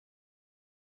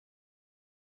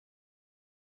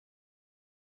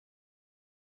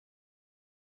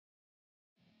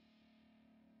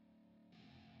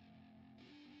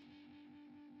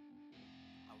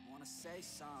wanna say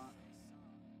something.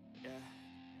 Yeah,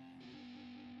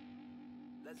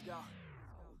 let's go.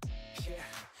 Yeah,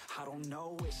 I don't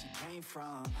know where she came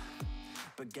from,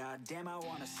 but goddamn I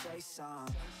wanna say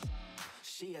something.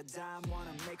 She a dime,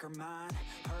 wanna make her mine.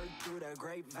 Heard through the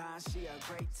grapevine, she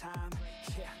a great time.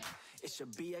 Yeah, it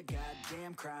should be a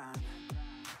goddamn crime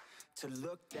to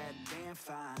look that damn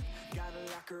fine. Gotta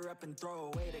lock her up and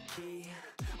throw away the key,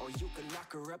 or you could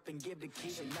lock her up and give the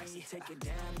key to me. She likes to take it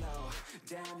down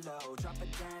low, drop it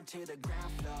down to the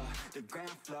ground floor, the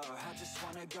ground floor. I just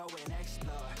wanna go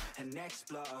and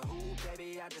explore, ooh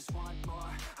baby, I just want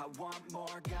more, I want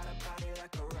more. Got a body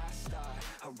like a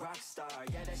rock star,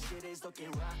 yeah that shit is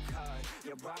looking rock hard,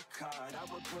 yeah rock hard.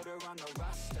 I would put her on the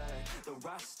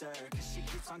roster, cause she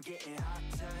keeps on getting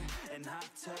hotter and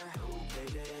hotter. Ooh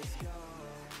baby, let's go.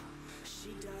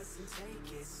 She doesn't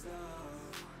take it slow,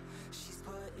 she's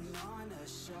putting on a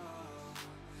show,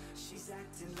 she's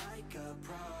acting like a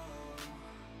pro.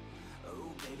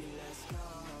 Oh baby, let's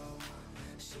go.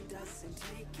 She doesn't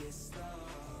take it slow,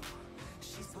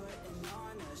 she's putting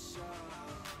on a show,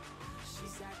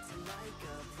 she's acting like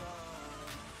a pro.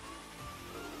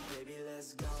 Oh baby,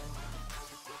 let's go.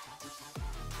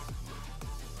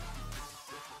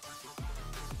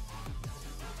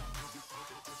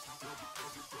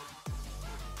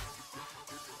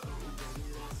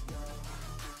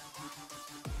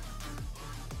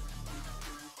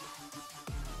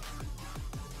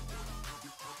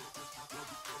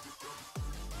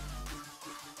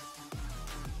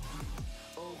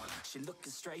 She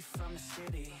looking straight from the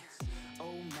city.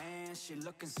 Oh man, she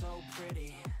looking so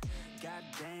pretty.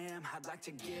 Goddamn, I'd like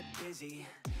to get busy.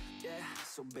 Yeah,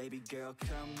 so baby girl,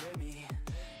 come with me.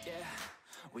 Yeah,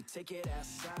 we take it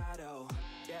outside, oh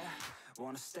yeah.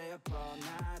 Wanna stay up all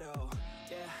night, oh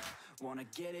yeah. Wanna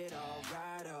get it all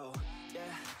right, oh yeah.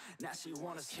 Now she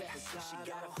wanna skip the slide.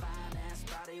 She got a fine ass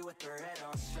body with her head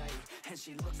on straight, and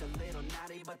she look a little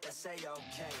naughty, but that's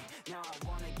a-okay. Now I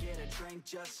wanna get a drink,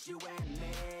 just you and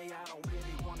me. I don't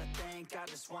really wanna think, I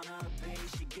just wanna be.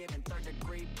 She giving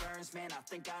third-degree burns, man, I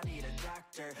think I need a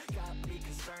doctor. Got me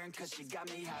concerned, cause she got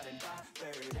me hot and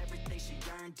bothered. Everything she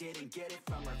earned, didn't get it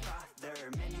from her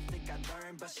father. Man, you think I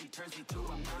learned, but she turns me to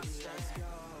a monster. Let's go.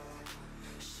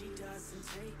 She doesn't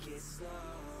take it slow,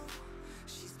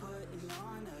 she's putting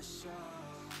on a show,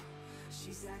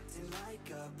 she's acting like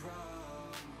a pro.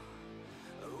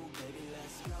 Oh baby,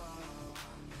 let's go.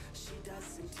 She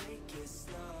doesn't take it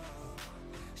slow,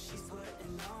 she's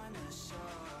putting on a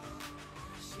show,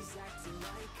 she's acting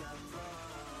like a pro.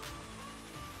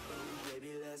 Oh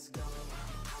baby, let's go.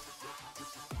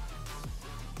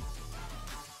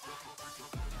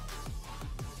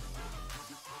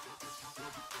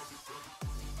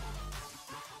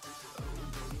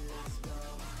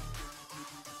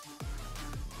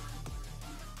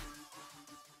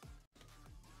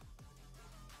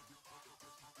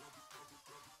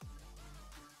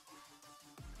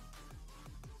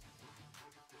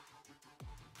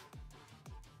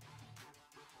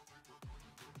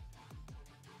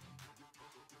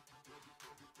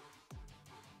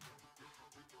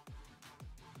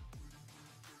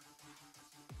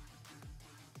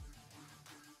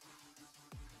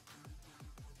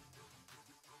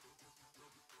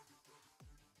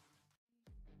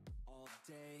 All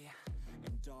day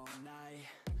and all night,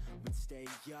 we'd stay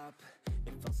up,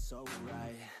 it felt so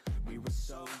right. We were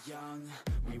so young,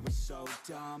 we were so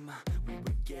dumb. We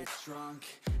would get drunk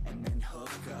and then hook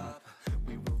up.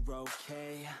 We were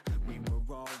okay, we were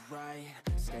alright,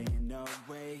 staying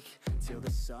awake till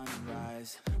the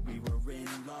sunrise. We were in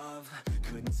love,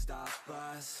 couldn't stop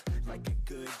us, like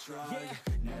a good drug,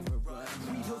 yeah. Never run off.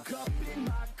 We hook up in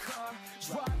my car,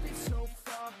 driving so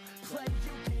far, play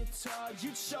your guitar,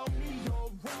 you'd show me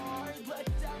your art. Let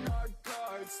down our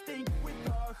guards, think with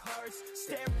our hearts,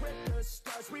 stare at the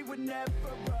stars, we were never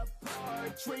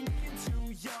apart. Drinking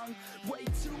too young, way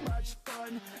too much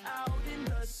fun, out in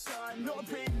the sun,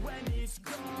 orbit when it's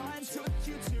gone. Took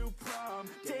you to prom,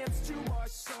 dance to our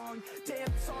song,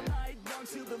 dance all night long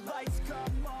till the lights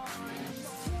come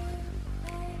on.